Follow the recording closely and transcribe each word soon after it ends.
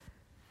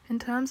In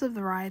terms of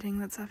the rioting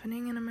that's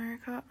happening in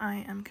America,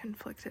 I am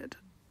conflicted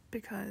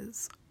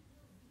because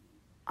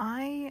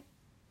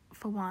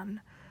for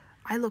one,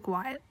 I look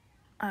white.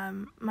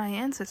 My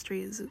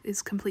ancestry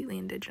is completely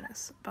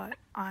indigenous, but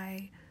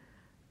I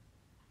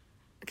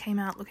came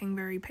out looking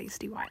very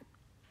pasty white.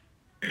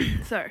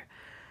 So,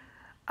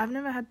 I've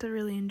never had to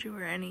really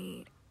endure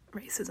any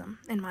racism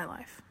in my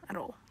life at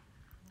all.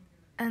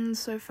 And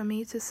so for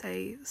me to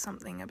say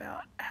something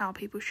about how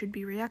people should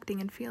be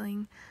reacting and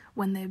feeling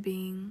when they're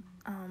being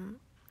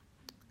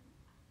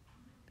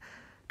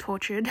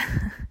tortured,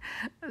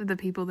 the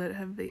people that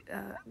have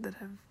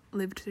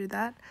lived through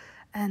that,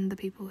 and the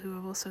people who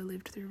have also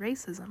lived through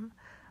racism,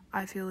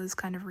 I feel is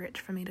kind of rich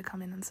for me to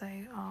come in and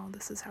say, oh,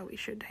 this is how we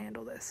should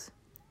handle this.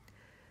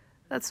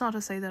 That's not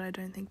to say that I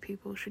don't think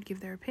people should give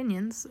their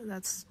opinions.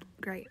 That's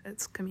great.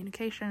 It's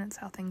communication. It's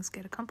how things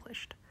get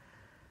accomplished.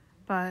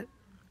 But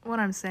what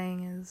I'm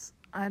saying is,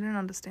 I don't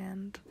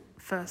understand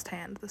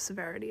firsthand the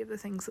severity of the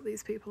things that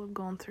these people have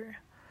gone through.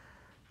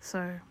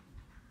 So,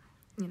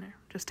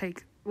 just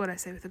take what I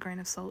say with a grain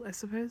of salt, I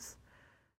suppose.